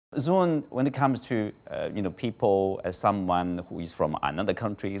Zoon, when it comes to people as someone who is from another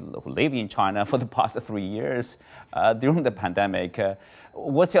country who live in China for the past 3 years during the pandemic,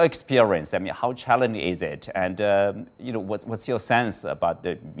 what's your experience? I mean, how challenging is it? And what's your sense about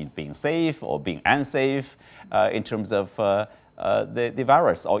being safe or being unsafe in terms of the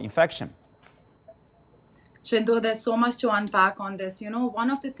virus or infection? Chindu, there's so much to unpack on this.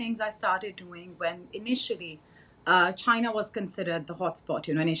 One of the things I started doing when initially China was considered the hotspot,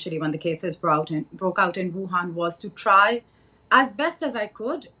 initially when the cases broke out in Wuhan, was to try as best as I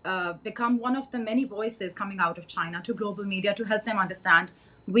could become one of the many voices coming out of China to global media to help them understand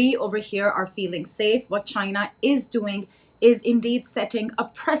we over here are feeling safe. What China is doing is indeed setting a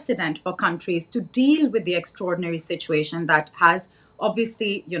precedent for countries to deal with the extraordinary situation that has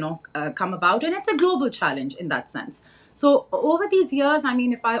obviously, come about. And it's a global challenge in that sense. So over these years, I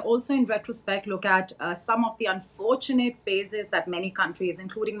mean, if I also in retrospect look at some of the unfortunate phases that many countries,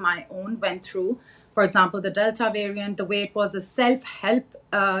 including my own, went through, for example, the Delta variant, the way it was a self-help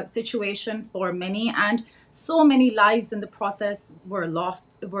situation for many, and so many lives in the process were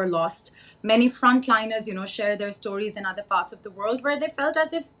lost. Many frontliners, share their stories in other parts of the world where they felt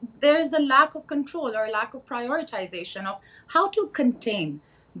as if there is a lack of control or a lack of prioritization of how to contain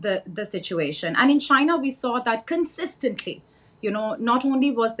the situation. And in China, we saw that consistently. Not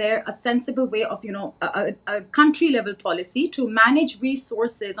only was there a sensible way of, a country level policy to manage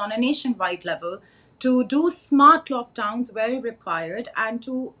resources on a nationwide level, to do smart lockdowns where required, and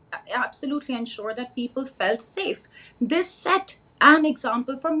to absolutely ensure that people felt safe. This set an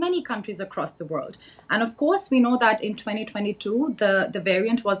example for many countries across the world. And of course, we know that in 2022, the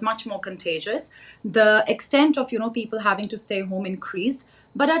variant was much more contagious. The extent of, people having to stay home increased.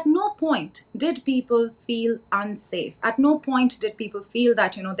 But at no point did people feel unsafe. At no point did people feel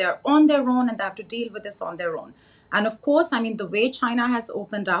that, they're on their own and they have to deal with this on their own. And of course, I mean, the way China has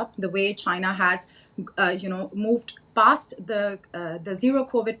opened up, the way China has, moved past the zero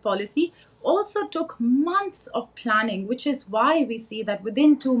COVID policy also took months of planning, which is why we see that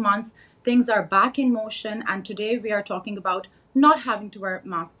within 2 months, things are back in motion. And today we are talking about not having to wear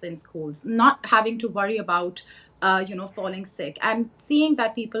masks in schools, not having to worry about, falling sick, and seeing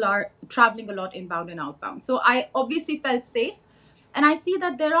that people are traveling a lot inbound and outbound. So I obviously felt safe. And I see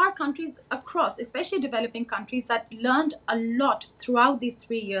that there are countries across, especially developing countries, that learned a lot throughout these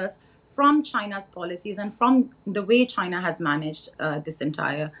 3 years from China's policies and from the way China has managed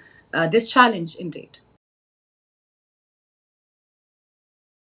this challenge indeed.